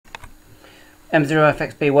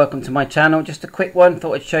M0FXB, welcome to my channel. Just a quick one,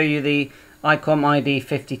 thought I'd show you the ICOM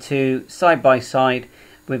ID-52 side by side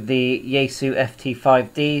with the Yaesu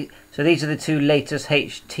FT5D. So these are the two latest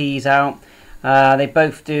HTs out. They're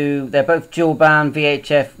both dual band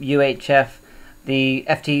VHF, UHF. The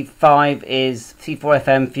FT5 is C4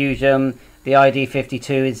 FM Fusion. The ID-52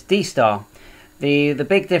 is D-Star. The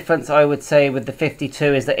big difference I would say with the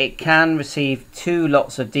 52 is that it can receive two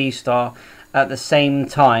lots of D-Star at the same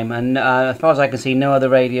time, and as far as I can see, no other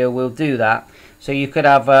radio will do that. So you could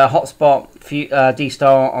have a hotspot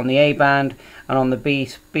D-Star on the A band, and on the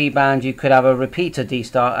B band you could have a repeater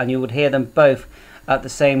D-Star, and you would hear them both at the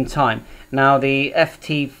same time. Now the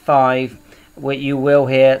FT5, you will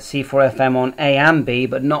hear C4 FM on A and B,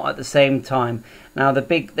 but not at the same time. Now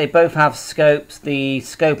they both have scopes. The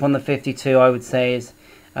scope on the 52 I would say is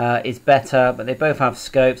better, but they both have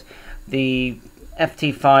scopes. The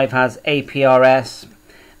FT5 has APRS,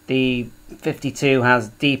 the 52 has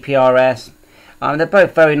DPRS. They're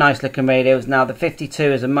both very nice looking radios. Now the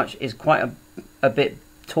 52 is quite a bit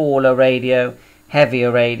taller radio,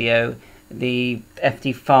 heavier radio. The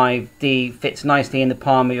FT5D fits nicely in the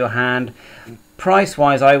palm of your hand. Price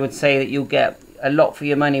wise, I would say that you'll get a lot for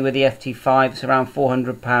your money with the FT5. It's around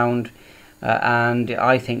 £400, and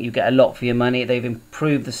I think you get a lot for your money. They've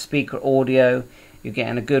improved the speaker audio. You're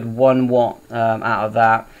getting a good 1 watt out of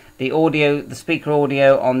that. The speaker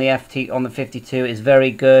audio on the 52 is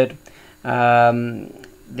very good. I've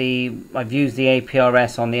used the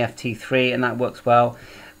APRS on the FT3 and that works well.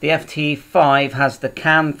 The FT5 has the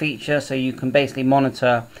cam feature, so you can basically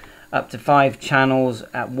monitor up to 5 channels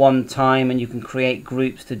at one time, and you can create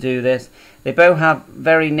groups to do this. They both have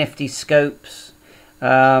very nifty scopes. They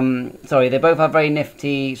both have very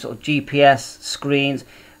nifty sort of GPS screens.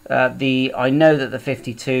 I know that the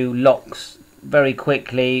 52 locks very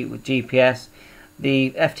quickly with GPS.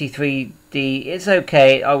 The FT3D is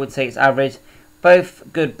okay. I would say it's average.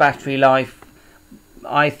 Both good battery life.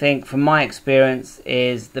 I think from my experience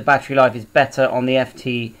is the battery life is better on the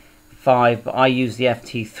FT5, but I use the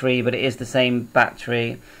FT3, but it is the same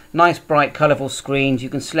battery. Nice bright colourful screens. You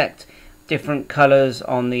can select different colours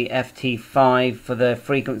on the FT5 for the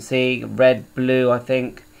frequency, red, blue I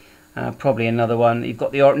think. Probably another one. You've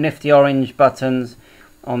got the nifty orange buttons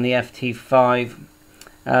on the FT5.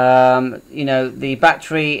 The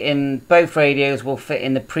battery in both radios will fit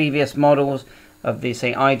in the previous models of the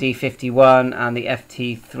ID-51 and the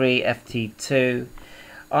FT3, FT2.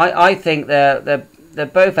 I think they're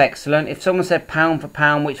both excellent. If someone said pound for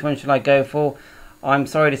pound, which one should I go for? I'm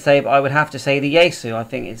sorry to say, but I would have to say the Yaesu. I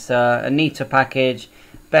think it's a neater package,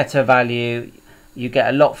 better value. You get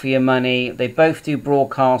a lot for your money. They both do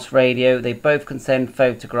broadcast radio. They both can send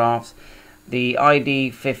photographs. The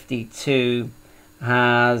ID-52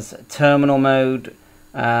 has terminal mode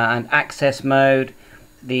and access mode.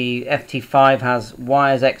 The FT5 has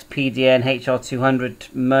wires XPDN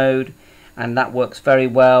HR200 mode, and that works very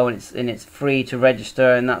well. And it's free to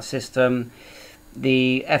register in that system.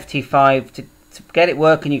 The FT5, to get it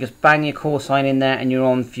working, you just bang your call sign in there and you're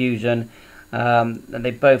on Fusion. And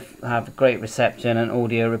they both have great reception and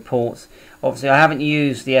audio reports. Obviously I haven't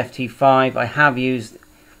used the FT5, I have used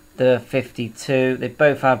the 52. They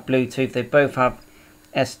both have Bluetooth, they both have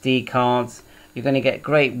SD cards. You're going to get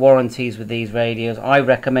great warranties with these radios. I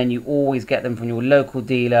recommend you always get them from your local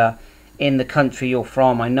dealer in the country you're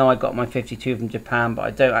from. I know I got my 52 from Japan, but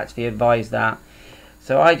I don't actually advise that.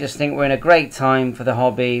 So I just think we're in a great time for the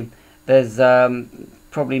hobby. There's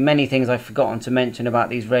probably many things I've forgotten to mention about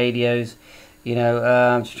these radios.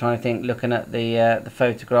 I'm just trying to think, looking at the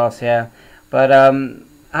photographs here. But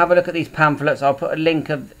have a look at these pamphlets. I'll put a link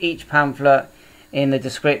of each pamphlet in the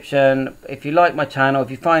description. If you like my channel,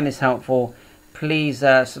 if you find this helpful, please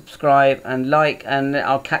subscribe and like, and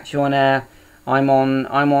I'll catch you on air. I'm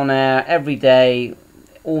on air every day,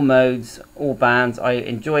 all modes, all bands. I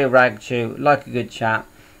enjoy a rag chew, like a good chat.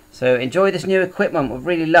 So enjoy this new equipment. We're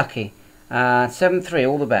really lucky. 7.3,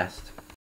 all the best.